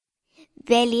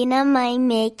Velina mai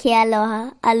me ke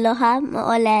aloha, aloha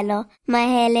mo'olelo,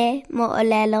 mahele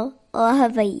mo'olelo o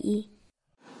Hawaii.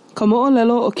 Ka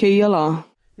mo'olelo o keia la.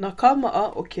 Na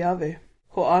kāma'a o Keawe.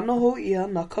 Ho'ano hou ia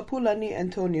na Kapulani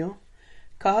Antonio,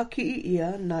 kaha ki'i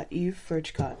ia na Eve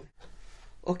Furchgott.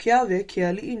 O Keawe ke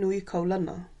ali'i nui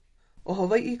kaulana. O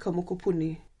Hawaii ka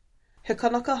mokupuni. He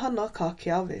kanaka hana ka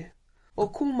Keawe. O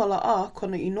Kumala'a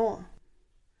kona inoa.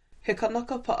 He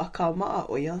kanaka pa'a kāma'a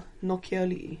oia no ke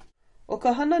ali'i. O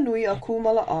ka hana nui a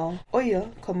Kumala'a, oia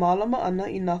ka mālama ana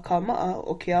i nā kāma'a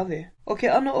o Keawe. O ke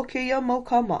ano o keia mau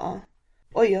kāma'a,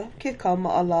 oia ke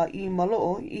kāma'a la I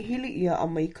malo'o I hili ia a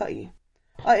maika'i.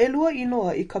 A elua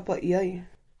inoa I kapa I ai.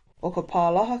 O ka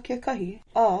pālaha kekahi,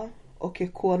 a o ke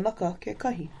kuanaka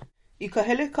kekahi. I ka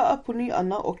hele ka'apuni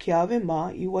ana o Keawe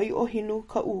mā I Wai'ohinu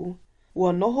ka'u,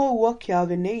 ua noho ua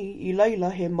Keawe nei I laila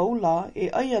he maula e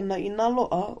ai ana I nā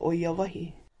lo'a o ia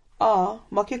wahi. A,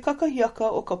 ma ke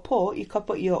kakahiaka o ka pō I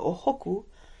kapa ia o Hoku,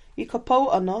 I ka pau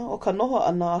ana o ka noho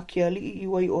ana a ke ali'i I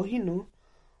Wai'ohinu,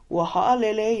 ua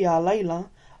ha'alele ia laila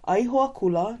ai hoa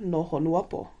kula no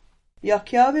Honuapo. Ia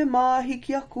Keawe mā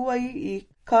hiki aku ai I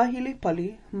kāhili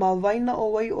pali ma waina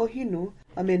o Wai'ohinu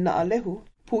a me Na'alehu,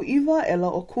 pu'iwa ela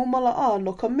o Kumala'a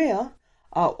no ka mea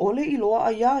a ole I loa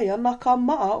a iaia nā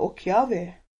kāma'a o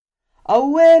Keawe.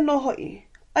 Aue no ho'i,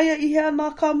 aia I hea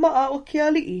nā kāma'a o ke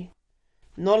ali'i.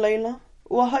 No leila,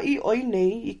 ua ha'i oi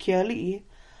nei I ke ali'i,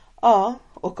 a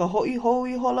o ka ho'i hou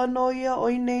I hola no ia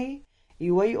oi nei, I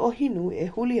Wai'ohinu e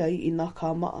huli ai I nā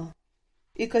kāma'a.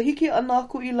 I ka hiki ana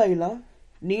aku I laila,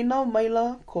 nina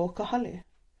maila ko ka hale.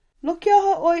 No ke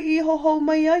aha oi I hohou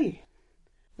mai ai?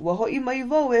 Ua ho'i mai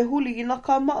wau e huli I nā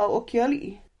kāma'a o ke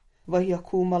ali'i. Wahia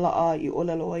Kumala'a I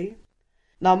olelo ai.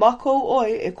 Nā mākou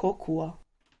oi e kōkua.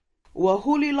 Ua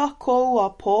huli lako a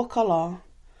pō ka lā.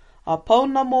 A pau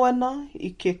na moena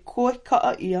I ke koe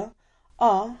ka'a ia,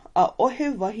 a ohe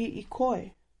wahi I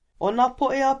koe. O nā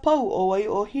po'e a pau o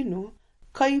Wai'ohinu,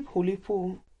 kai huli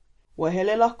pū. Ua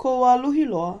hele lako a luhi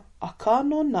loa, a kā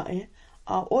no na'e,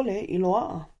 a ole I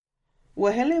loa'a.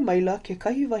 Ua hele maila ke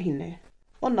kahi wahine,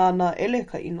 o nāna ele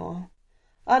ka inoa.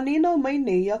 A nina mai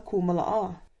nei a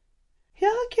Kumala'a. He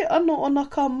aha ke ano o nā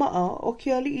kāma'a o ke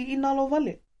ali'i I nalo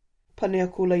wale? Panea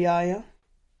kula iaia.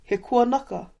 He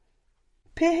kuanaka.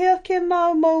 Pehea ke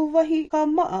nā mau wahi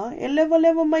kāma'a e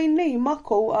lewa mai nei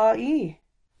mākou a I.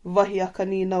 Wahi aka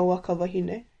nina a ka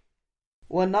wahine.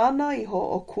 Ua nāna iho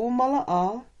o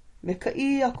Kumala'a me ka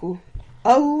I aku.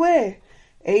 Aue,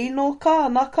 e ino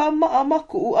kā nā kāma'a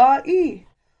maku'u a I.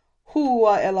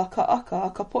 Hua ela ka aka a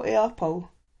ka po'e a pau.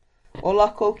 O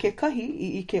lako ke kahi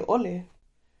I ike ole.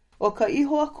 O ka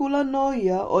iho a kula no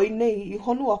ia oi nei I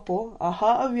Honuapo a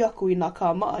ha'awi aku I nā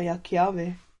kāma'a ia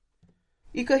Keawe.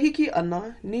 I ka hiki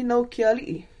ana, ni nau ke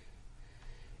ali'i.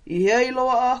 I hea I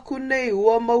loa aku nei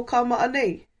ua mau kāma'a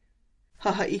nei.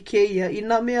 Haha I keia I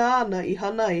nā mea ana I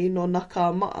hana ai no nā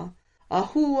kāma'a, a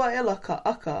hua ela ka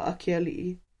aka a ke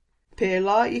ali'i.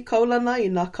 Pēlā I kaulana I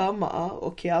nā kāma'a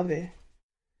o Keawe.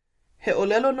 He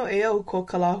olelo no e au ko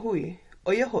ka lāhui,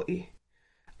 o ia ho'i.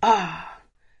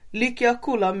 Like a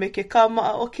kula me ke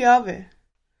kāma'a o Keawe.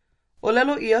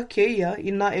 Olelo ia keia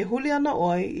I nā e huli ana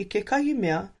oi I ke kahi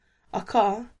mea, a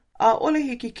ka, a ole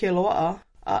hiki ke loa'a,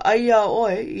 a aia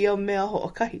oe ia mea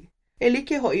ho'akahi. E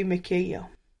like ho'i me keia.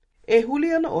 E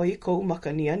huli ana oi kou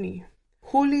makaniani.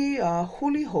 Huli a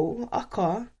huli hou a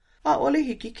ka, a ole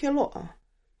hiki ke lo'a.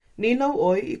 Ninau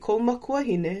oi I kou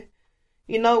makuahine,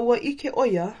 I nā ua ike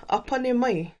oia a pane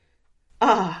mai.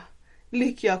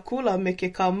 Like a kula me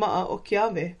ke kāma'a o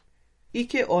Keawe.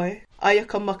 Ike oi, aia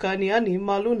ka makaniani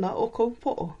ma luna o kou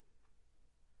po'o.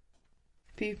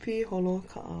 Pipi holo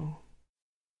ka'au.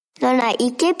 Nona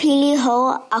ike pili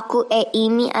hou aku e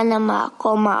imi ana ma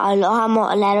ko ma aloha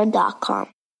mo'olelo.com.